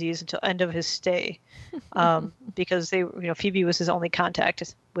developed the disease until end of his stay, because Phoebe was his only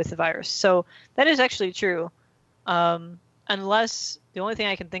contact with the virus. So that is actually true. Unless the only thing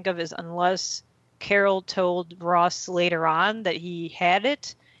I can think of is unless Carol told Ross later on that he had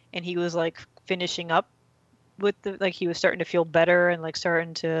it, and he was like finishing up with he was starting to feel better and like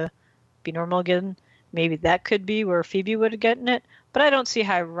starting to be normal again. Maybe that could be where Phoebe would have gotten it, but I don't see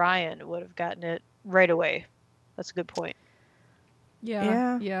how Ryan would have gotten it right away. That's a good point.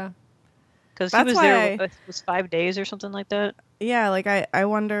 Yeah. Because he That's was why there, it was 5 days or something like that. Yeah, like I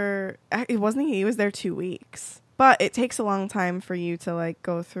wonder, it wasn't he was there 2 weeks, but it takes a long time for you to like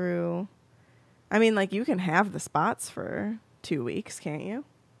go through. I mean, like you can have the spots for 2 weeks, can't you?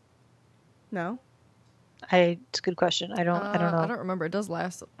 No, It's a good question. I don't know. I don't remember. It does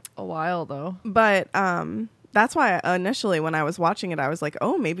last a while though. but that's why initially when I was watching it, I was like,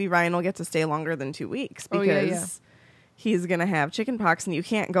 oh, maybe Ryan will get to stay longer than 2 weeks because yeah. he's gonna have chickenpox, and you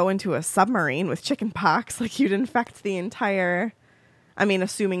can't go into a submarine with chickenpox. Like you'd infect the entire. I mean,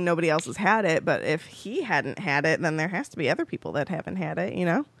 assuming nobody else has had it, but if he hadn't had it, then there has to be other people that haven't had it. You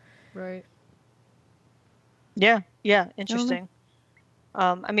know? Right. Yeah, interesting.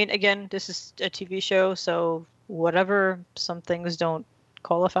 I mean, again, this is a TV show, so whatever. Some things don't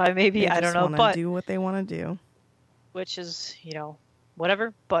qualify. Maybe They I don't just know, wanna but do what they want to do. which is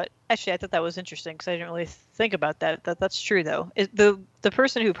whatever. But actually, I thought that was interesting because I didn't really think about that. That's true though. The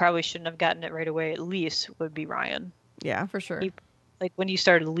person who probably shouldn't have gotten it right away at least would be Ryan. Yeah, For sure. Like when he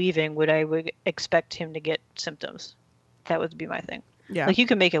started leaving, would expect him to get symptoms. That would be my thing. yeah. Like you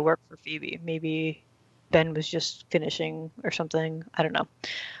can make it work for Phoebe. Maybe Ben was just finishing or something. I don't know.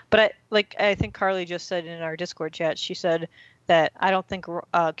 But I think Carly just said in our Discord chat, she said that I don't think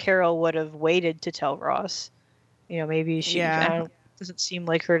Carol would have waited to tell Ross. Maybe she doesn't seem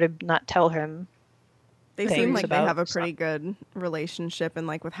like her to not tell him. They things seem like they about have a stuff. pretty good relationship, and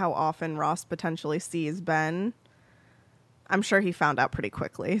like with how often Ross potentially sees Ben, I'm sure he found out pretty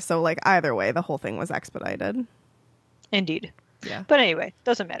quickly. So like either way, the whole thing was expedited. Indeed. Yeah. But anyway,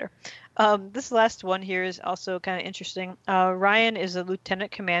 doesn't matter. This last one here is also kind of interesting. Ryan is a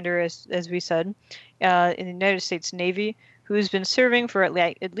lieutenant commander, as we said, in the United States Navy, who's been serving for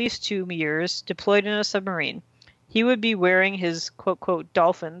at least 2 years, deployed in a submarine. He would be wearing his quote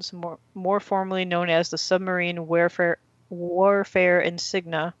dolphins, more formally known as the submarine warfare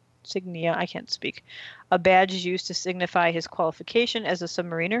insignia. I can't speak. A badge used to signify his qualification as a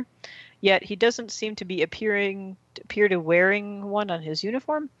submariner. Yet he doesn't seem to be appear to wearing one on his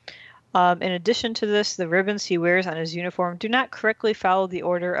uniform. In addition to this, the ribbons he wears on his uniform do not correctly follow the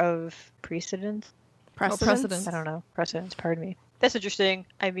order of precedence. Precedence. I don't know. Precedence, pardon me. That's interesting.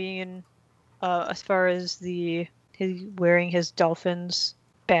 I mean, as far as his wearing his Dolphins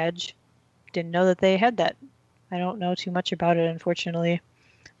badge, didn't know that they had that. I don't know too much about it, unfortunately.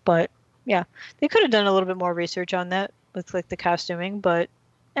 But yeah, they could have done a little bit more research on that with like the costuming, but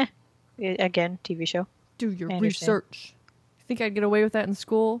again, TV show. Do your I understand. research. You think I'd get away with that in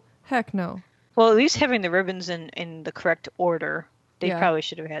school? Heck no. Well, at least having the ribbons in the correct order. They Yeah. probably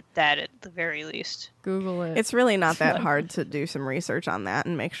should have had that at the very least. Google it. It's really not that hard to do some research on that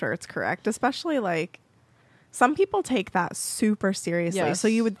and make sure it's correct, especially like some people take that super seriously. Yes. So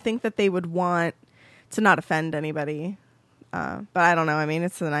you would think that they would want to not offend anybody. But I don't know. I mean,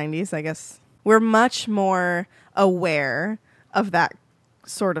 it's the 90s, I guess. We're much more aware of that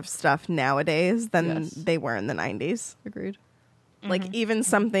sort of stuff nowadays than Yes. they were in the 90s. Agreed. Like even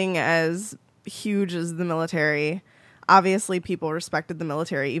something as huge as the military, obviously people respected the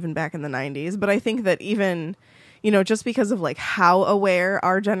military even back in the 90s, but I think that even just because of like how aware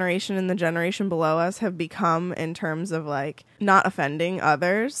our generation and the generation below us have become in terms of like not offending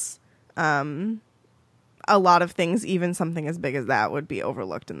others, a lot of things, even something as big as that, would be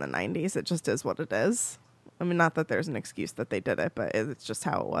overlooked in the 90s. It just is what it is. I mean, not that there's an excuse that they did it, but it's just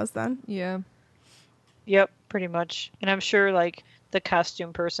how it was then. Yeah. Yep, pretty much. And I'm sure like the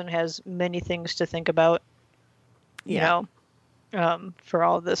costume person has many things to think about, for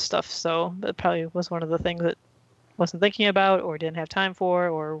all this stuff. So that probably was one of the things that wasn't thinking about or didn't have time for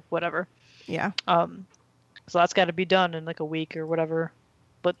or whatever. Yeah. So that's got to be done in like a week or whatever.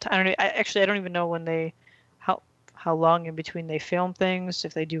 But I don't even know when how long in between they film things,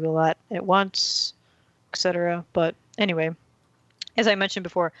 if they do a lot at once, etc. But anyway, as I mentioned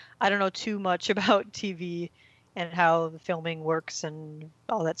before, I don't know too much about TV and how the filming works and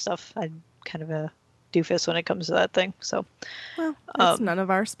all that stuff. I'm kind of a doofus when it comes to that thing. So, Well, it's none of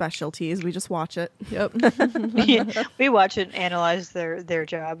our specialties. We just watch it. Yep. yeah, we watch it and analyze their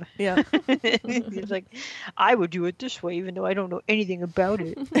job. Yeah. It's like, I would do it this way, even though I don't know anything about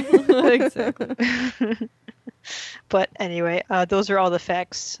it. Exactly. But anyway, those are all the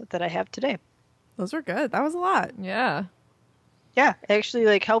facts that I have today. Those were good. That was a lot. Yeah. Yeah, it actually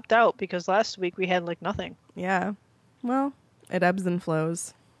like helped out because last week we had like nothing. Yeah. Well, it ebbs and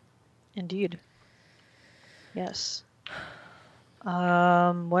flows. Indeed. Yes.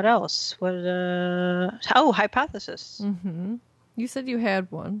 What else? Hypothesis. Mm-hmm. You said you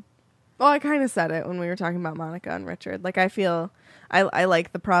had one. Well, I kind of said it when we were talking about Monica and Richard. Like, I feel I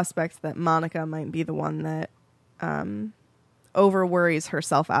like the prospect that Monica might be the one that over worries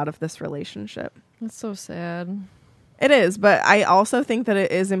herself out of this relationship. That's so sad. It is, but I also think that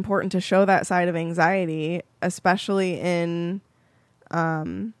it is important to show that side of anxiety, especially in,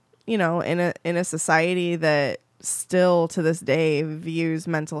 in a society that still to this day views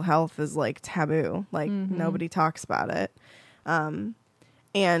mental health as like taboo. Like nobody talks about it.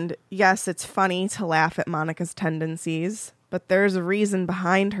 And yes, it's funny to laugh at Monica's tendencies, but there's a reason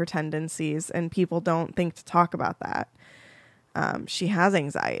behind her tendencies, and people don't think to talk about that. She has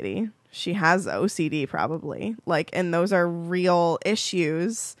anxiety. She has OCD probably. Like, and those are real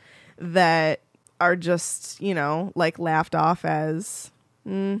issues that are just, like laughed off as,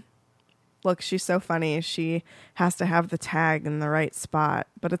 look, she's so funny. She has to have the tag in the right spot.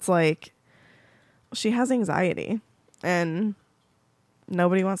 But it's like, she has anxiety, and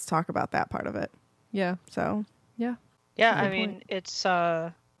nobody wants to talk about that part of it. Yeah. So, Yeah. Yeah, Good I mean, point. it's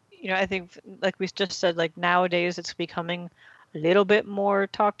I think like we just said, like nowadays it's becoming a little bit more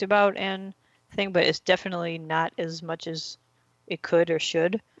talked about and thing, but it's definitely not as much as it could or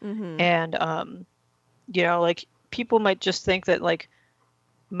should. And like people might just think that like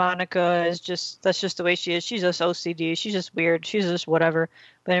Monica is that's just the way she is. She's just OCD. She's just weird. She's just whatever.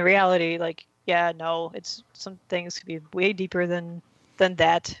 But in reality, like, yeah, no, it's some things could be way deeper than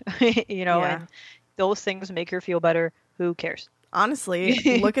that, Yeah. and those things make her feel better. Who cares?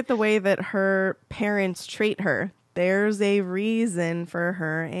 honestly, look at the way that her parents treat her. There's a reason for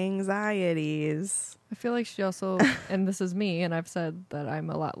her anxieties. I feel like she also, and this is me, and I've said that I'm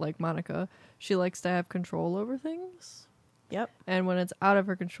a lot like Monica, she likes to have control over things. Yep. And when it's out of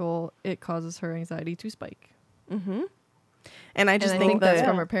her control, it causes her anxiety to spike. And I just And I think that's that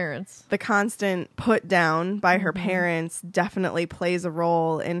from her parents. the constant put down by her parents definitely plays a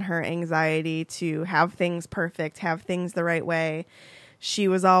role in her anxiety to have things perfect, have things the right way. She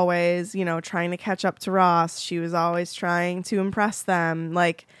was always, trying to catch up to Ross. She was always trying to impress them.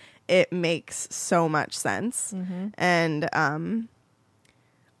 Like, it makes so much sense. And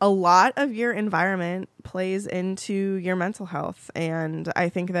a lot of your environment plays into your mental health. And I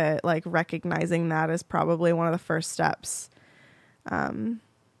think that, like, recognizing that is probably one of the first steps to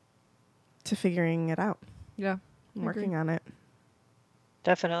figuring it out. Yeah. I'm working on it.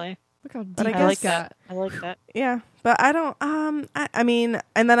 Definitely. Look how But I deep I like this got. that. I like that. Yeah, but I don't, I mean,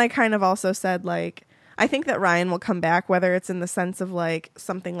 and then I kind of also said, like, I think that Ryan will come back, whether it's in the sense of, like,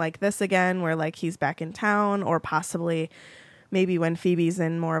 something like this again, where, like, he's back in town, or possibly maybe when Phoebe's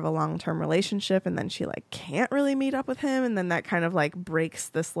in more of a long-term relationship and then she, like, can't really meet up with him, and then that kind of, like, breaks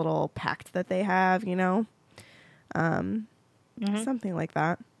this little pact that they have, Something like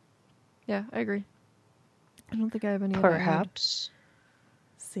that. Yeah, I agree. I don't think I have any other Perhaps.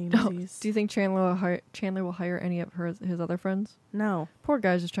 Samesies. Do you think Chandler will hire any of his other friends? No. Poor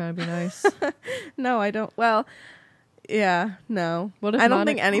guy's just trying to be nice. No, I don't. Well, yeah, no. What if I don't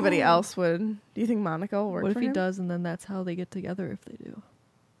Monica- think anybody else would. Do you think Monica will work What if for he him? does, and then that's how they get together if they do?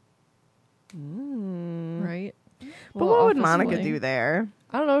 Right? But Well, what would office Monica sibling. do there?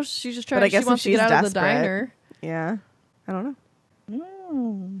 I don't know. She's just trying. But I guess she wants if to get she's out of the desperate- diner. Yeah. I don't know.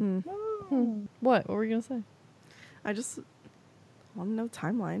 What? What were you gonna say? I just want to know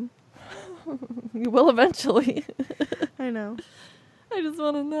timeline. You will eventually. I know. I just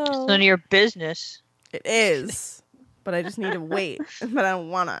want to know. It's none of your business. It is. But I just need to wait. But I don't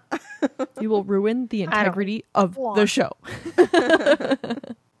want to. You will ruin the I don't integrity of the want- show.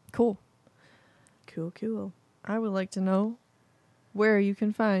 Cool. Cool. I would like to know where you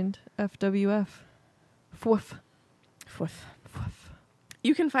can find FWF. Fwoof.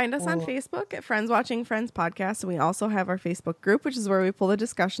 You can find us on Facebook at Friends Watching Friends Podcast. And we also have our Facebook group, which is where we pull the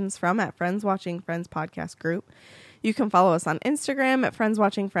discussions from at Friends Watching Friends Podcast group. You can follow us on Instagram at Friends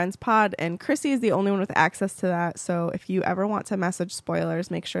Watching Friends Pod. And Chrissy is the only one with access to that. So if you ever want to message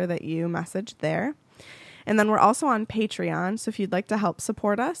spoilers, make sure that you message there. And then we're also on Patreon. So if you'd like to help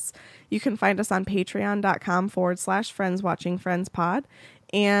support us, you can find us on patreon.com/Friends Watching Friends Pod.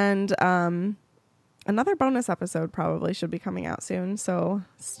 And, another bonus episode probably should be coming out soon, so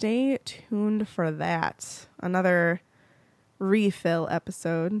stay tuned for that. Another refill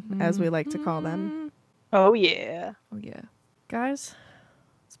episode, as we like to call them. Oh yeah, Oh, yeah. Guys,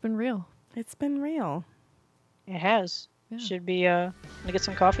 it's been real. It's been real. it has. Yeah. Should be gonna get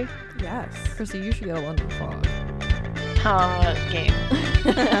some coffee. Yes. Chrissy, you should get a London fog. Game.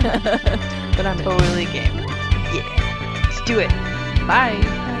 But I'm in. Totally game. Yeah. Let's do it. Bye.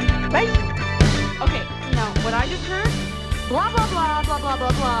 Bye. Okay, now what what I just heard? Blah, blah, blah, blah, blah,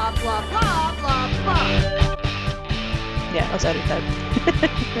 blah, blah, blah, blah, blah, blah. Yeah, let's edit that.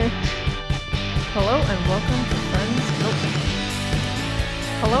 Hello and welcome to Friends. Nope.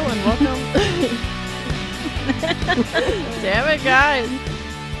 Hello and welcome. Damn it, guys.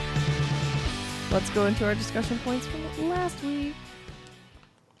 Let's go into our discussion points from last week.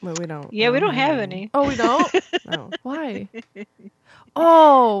 But we don't. Yeah, we don't have any. Oh, we don't? No. Why?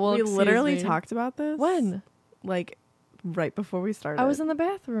 Oh, well, We excuse literally me. talked about this. When? Like, right before we started. I was in the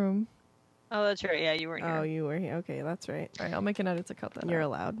bathroom. Oh, that's right. Yeah, you weren't here. Oh, you were here. Okay, that's right. All right, I'll make an edit to cut that You're out.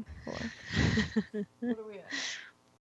 allowed. Hold on. What are we at?